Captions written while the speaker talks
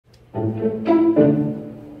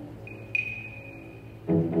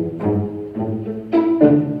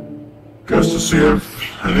Just to see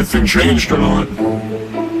if anything changed or not.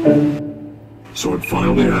 So it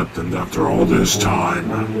finally happened after all this time.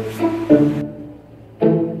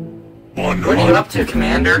 What are you up to,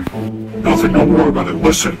 Commander? Nothing, don't worry about it.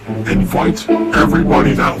 Listen, invite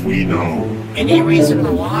everybody that we know. Any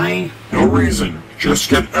reason why? No reason. Just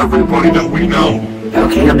get everybody that we know.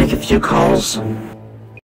 Okay, I'll make a few calls.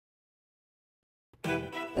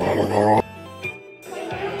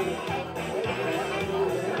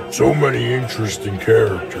 So many interesting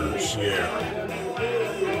characters,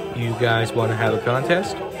 yeah. You guys want to have a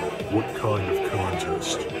contest? What kind of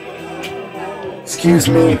contest? Excuse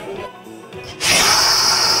me.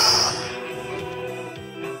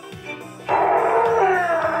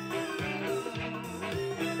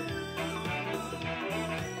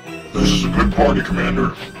 This is a good party,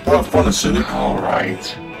 Commander. We'll have fun in City. All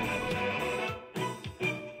right.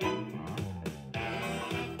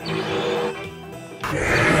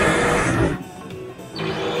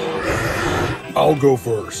 I'll go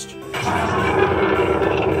first.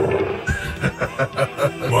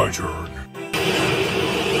 My turn.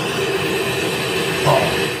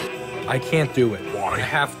 I can't do it. Why? I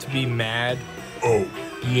have to be mad. Oh.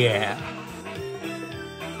 Yeah.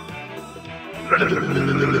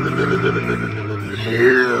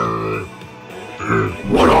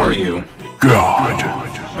 What are you? God.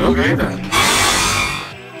 Okay then.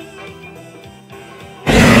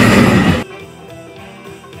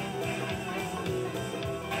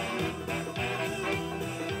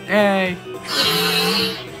 Hey.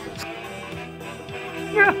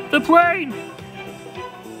 Yeah, the plane.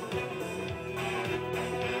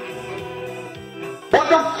 What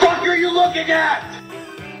the fuck are you looking at?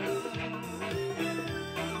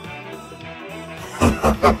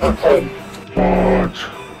 What?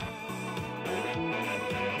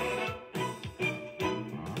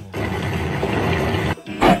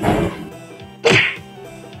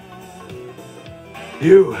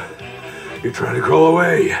 You're trying to crawl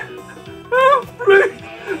away. Oh, please!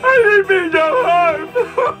 I didn't mean no harm!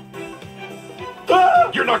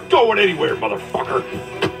 You're not going anywhere, motherfucker!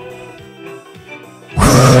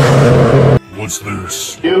 What's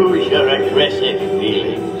this? Use your aggressive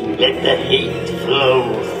feelings. Let the heat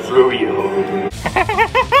flow through you.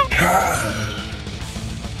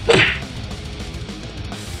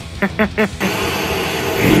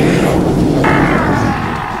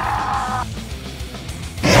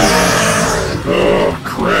 Oh,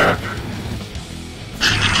 crap.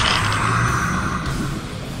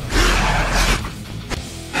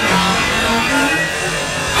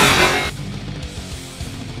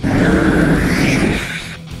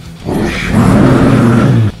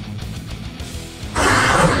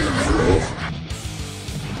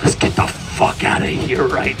 Let's get the fuck out of here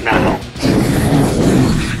right now.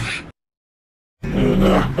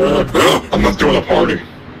 I'm not doing a party.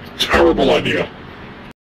 Terrible idea.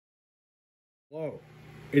 Hello,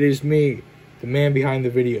 it is me, the man behind the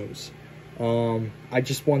videos. I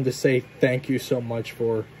just wanted to say thank you so much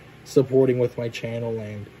for supporting with my channel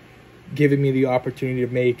and giving me the opportunity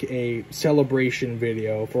to make a celebration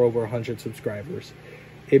video for over 100 subscribers.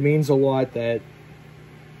 It means a lot that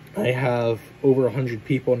I have over 100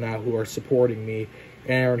 people now who are supporting me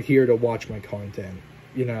and are here to watch my content.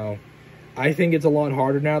 You know, I think it's a lot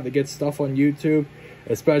harder now to get stuff on YouTube,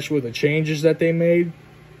 especially with the changes that they made.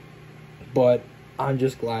 But I'm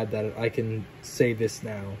just glad that I can say this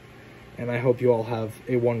now. And I hope you all have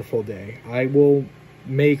a wonderful day. I will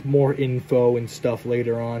make more info and stuff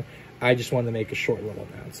later on. I just wanted to make a short little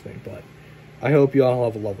announcement. But I hope you all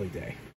have a lovely day.